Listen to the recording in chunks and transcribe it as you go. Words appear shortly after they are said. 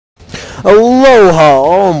Aloha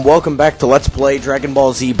all, and welcome back to Let's Play Dragon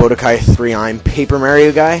Ball Z Budokai 3. I'm Paper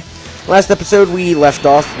Mario Guy. Last episode we left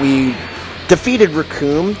off, we defeated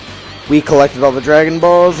Raccoon, we collected all the Dragon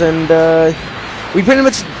Balls, and we pretty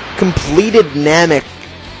much completed Namek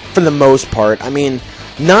for the most part. I mean,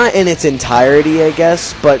 not in its entirety, I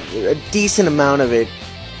guess, but a decent amount of it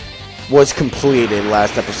was completed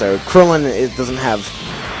last episode. Krillin doesn't have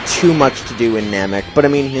too much to do in Namek, but I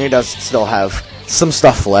mean, he does still have some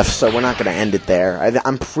stuff left, so we're not going to end it there.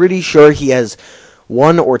 I'm pretty sure he has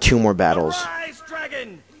one or two more battles.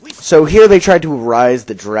 So here they tried to rise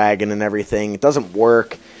the dragon and everything. It doesn't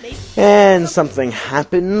work, and something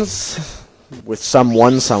happens with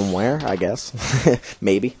someone somewhere, I guess.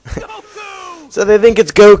 Maybe. So they think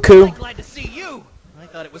it's Goku. Glad to see you. I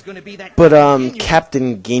thought it was going to be that. But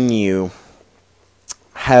Captain Ginyu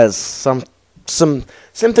has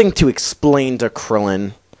something to explain to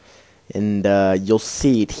Krillin. And you'll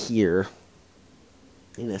see it here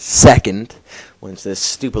in a second once this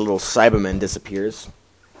stupid little Cyberman disappears.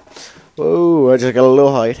 Whoa, I just got a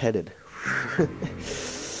little lightheaded.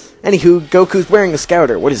 Anywho, Goku's wearing a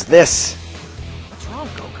scouter. What is this? What's wrong,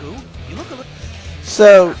 Goku? You look a little...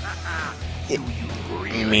 So,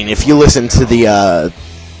 I mean, if you listen to the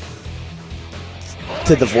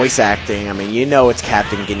voice acting, I mean, you know it's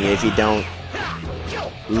Captain Ginyu. If you don't,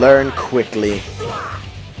 learn quickly.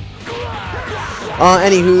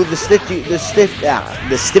 Anywho,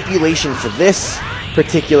 the stipulation for this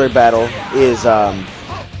particular battle is,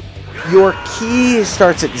 your ki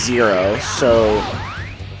starts at 0, so,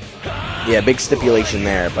 yeah, big stipulation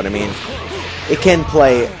there, but I mean, it can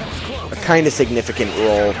play a kind of significant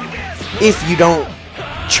role if you don't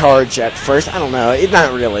charge at first. I don't know,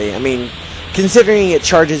 not really. I mean, considering it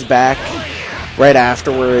charges back right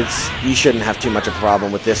afterwards, you shouldn't have too much of a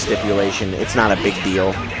problem with this stipulation. It's not a big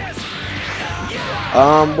deal.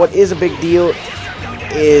 What is a big deal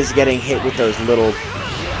is getting hit with those little...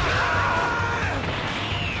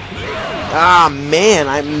 Ah, man,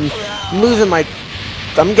 I'm losing my...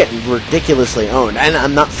 I'm getting ridiculously owned, and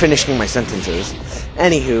I'm not finishing my sentences.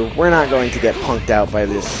 Anywho, we're not going to get punked out by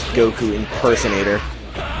this Goku impersonator.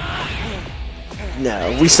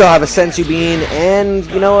 No, we still have a Senzu Bean, and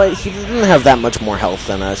you know what? He doesn't have that much more health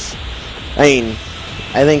than us. I mean,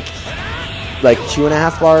 I think like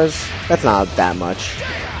 2.5 bars. That's not that much.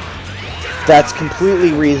 That's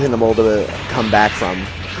completely reasonable to come back from.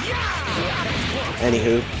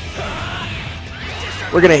 Anywho,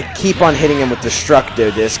 we're gonna keep on hitting him with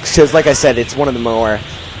Destructo Disc, because like I said, it's one of the more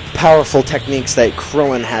powerful techniques that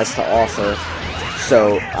Krillin has to offer.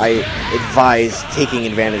 So I advise taking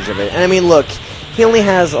advantage of it. And I mean, look, he only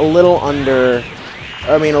has a little over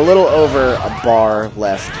a bar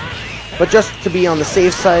left. But just to be on the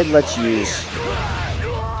safe side, let's use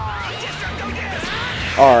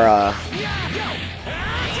our,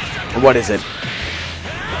 what is it?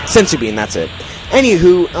 Senzu Bean, that's it.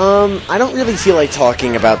 Anywho, I don't really feel like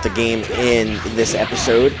talking about the game in this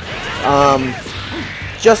episode,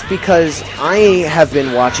 just because I have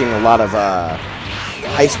been watching a lot of,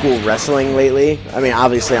 high school wrestling lately. I mean,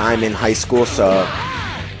 obviously I'm in high school, so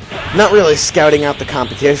not really scouting out the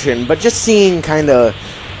competition, but just seeing kind of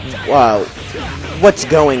what's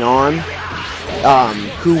going on,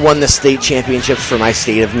 who won the state championships for my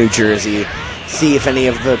state of New Jersey, see if any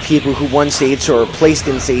of the people who won states or placed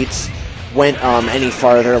in states went any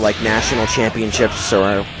farther, like national championships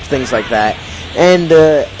or things like that. And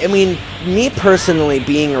I mean, me personally,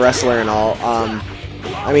 being a wrestler and all,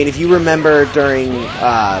 I mean, if you remember during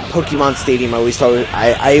Pokemon Stadium,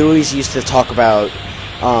 I always used to talk about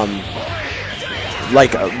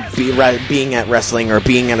being at wrestling or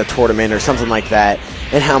being at a tournament or something like that,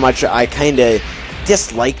 and how much I kind of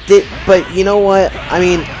disliked it. But you know what? I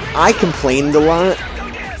mean, I complained a lot.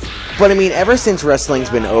 But I mean, ever since wrestling's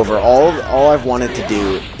been over, all I've wanted to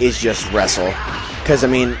do is just wrestle. Because I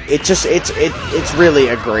mean, it's really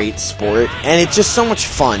a great sport, and it's just so much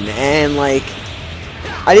fun. And like,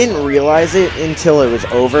 I didn't realize it until it was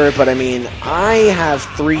over, but I mean, I have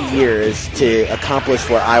 3 years to accomplish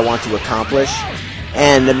what I want to accomplish.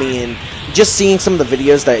 And I mean, just seeing some of the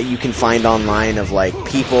videos that you can find online of like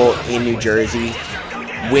people in New Jersey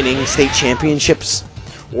winning state championships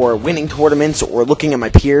or winning tournaments, or looking at my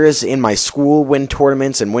peers in my school win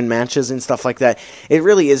tournaments and win matches and stuff like that, it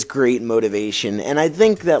really is great motivation. And I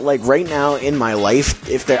think that like right now in my life,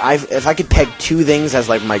 if I could peg 2 things as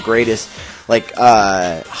like my greatest like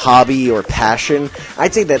hobby or passion,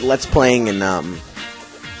 I'd say that Let's Playing and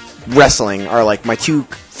wrestling are like my 2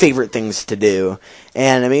 favorite things to do.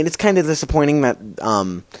 And I mean, it's kind of disappointing that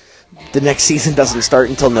the next season doesn't start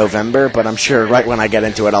until November, but I'm sure right when I get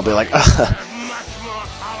into it, I'll be like, ugh.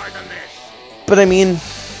 But I mean,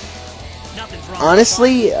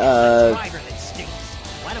 honestly, I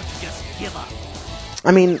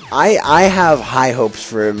mean, I have high hopes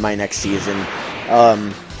for my next season,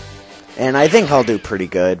 and I think I'll do pretty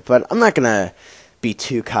good, but I'm not gonna be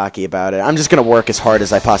too cocky about it. I'm just gonna work as hard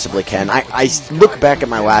as I possibly can. I look back at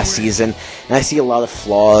my last season, and I see a lot of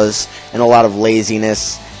flaws and a lot of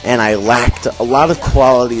laziness, and I lacked a lot of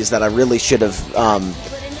qualities that I really should have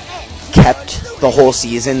kept the whole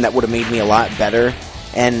season that would have made me a lot better.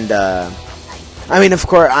 And I mean, of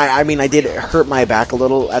course, I mean, I did hurt my back a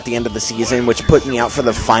little at the end of the season, which put me out for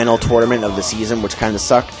the final tournament of the season, which kind of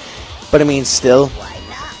sucked. But I mean, still,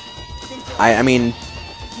 I mean,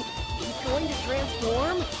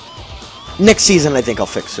 next season I think I'll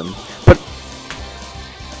fix him. But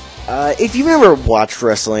if you've ever watched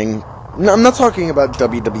wrestling, no, I'm not talking about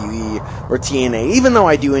WWE or TNA, even though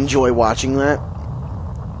I do enjoy watching that.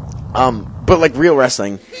 But like real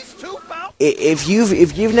wrestling, if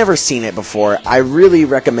you've never seen it before, I really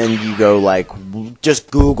recommend you go just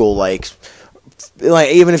Google like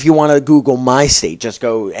even if you want to Google my state, just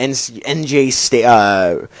go NJ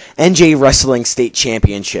Wrestling State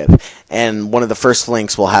Championship, and one of the first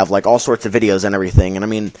links will have like all sorts of videos and everything. And I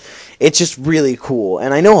mean, it's just really cool.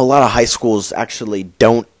 And I know a lot of high schools actually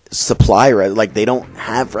don't supply they don't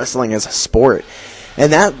have wrestling as a sport,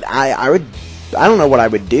 and that I don't know what I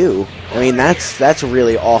would do. I mean, that's a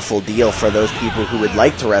really awful deal for those people who would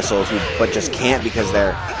like to wrestle but just can't because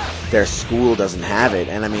their school doesn't have it.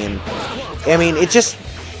 And I mean,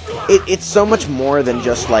 it's so much more than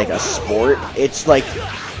just like a sport. It's like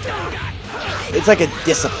a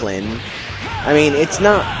discipline. I mean, it's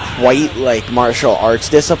not quite like martial arts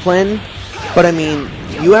discipline, but I mean,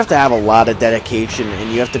 you have to have a lot of dedication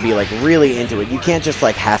and you have to be like really into it. You can't just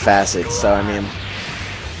like half-ass it. So I mean,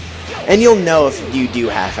 and you'll know if you do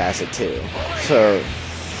half-ass it too. So,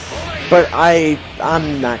 but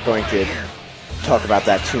I'm not going to talk about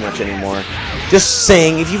that too much anymore. Just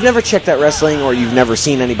saying, if you've never checked out wrestling or you've never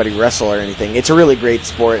seen anybody wrestle or anything, it's a really great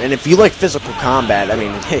sport. And if you like physical combat, I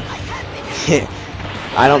mean,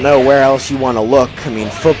 I don't know where else you want to look. I mean,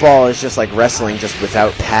 football is just like wrestling, just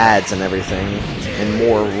without pads and everything, and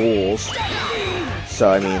more rules. So,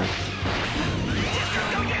 I mean,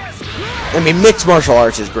 mixed martial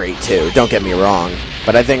arts is great too. Don't get me wrong,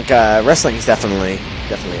 but I think wrestling is definitely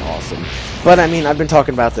awesome. But I mean, I've been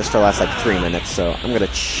talking about this for the last like 3 minutes, so I'm gonna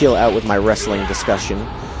chill out with my wrestling discussion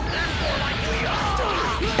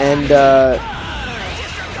and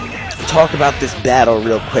talk about this battle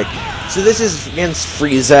real quick. So this is against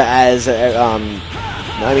Frieza, as I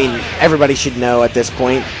mean, everybody should know at this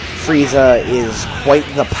point. Frieza is quite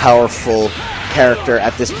the powerful character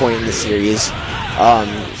at this point in the series.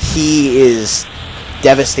 He is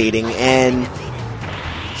devastating, and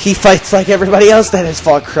he fights like everybody else that has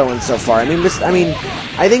fought Krillin so far. I mean,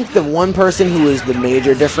 I think the one person who was the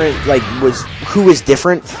major different, who was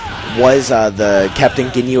different, was the Captain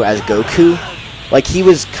Ginyu as Goku. Like, he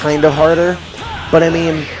was kind of harder, but I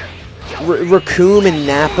mean, Raccoon and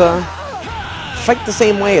Nappa fight the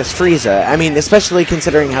same way as Frieza. I mean, especially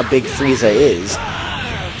considering how big Frieza is.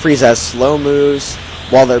 Frieza has slow moves.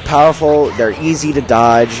 While they're powerful, they're easy to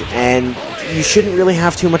dodge, and you shouldn't really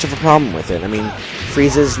have too much of a problem with it. I mean,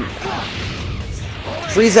 Frieza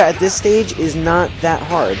at this stage is not that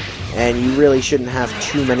hard, and you really shouldn't have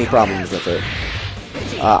too many problems with it.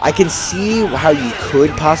 I can see how you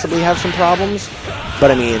could possibly have some problems,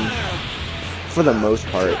 but I mean, for the most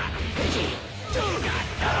part,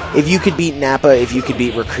 if you could beat Nappa, if you could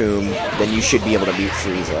beat Raccoon, then you should be able to beat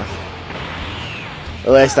Frieza.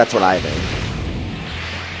 At least that's what I think.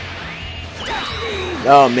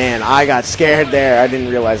 Oh man, I got scared there. I didn't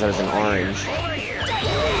realize I was in orange.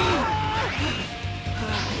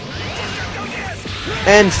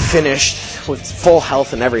 And finished with full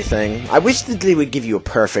health and everything. I wish that they would give you a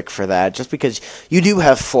perfect for that, just because you do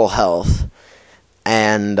have full health.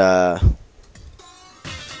 And, I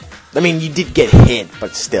mean, you did get hit,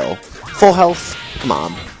 but still. Full health? Come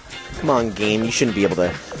on. Come on, game. You shouldn't be able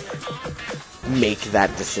to make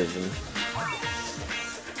that decision.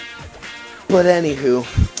 But anywho,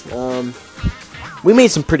 we made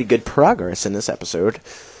some pretty good progress in this episode.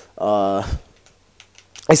 I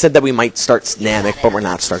said that we might start Namek, but we're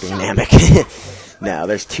not starting Namek. No,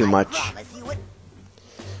 there's too much.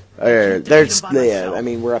 Yeah, I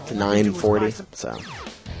mean, we're up to 940, so.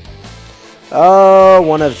 Oh,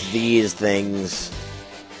 one of these things.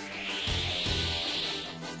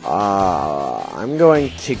 I'm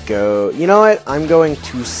going to go... You know what? I'm going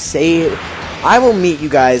to save... I will meet you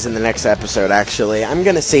guys in the next episode, actually. I'm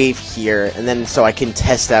going to save here, and then so I can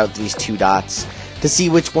test out these 2 dots. to see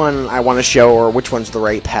which one I want to show or which one's the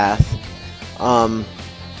right path.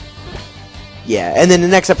 Yeah, and then the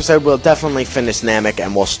next episode we'll definitely finish Namek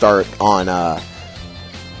and we'll start on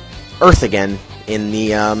Earth again in the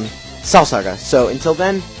Cell Saga. So until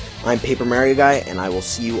then, I'm Paper Mario Guy, and I will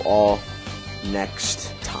see you all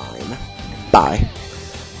next time. Bye.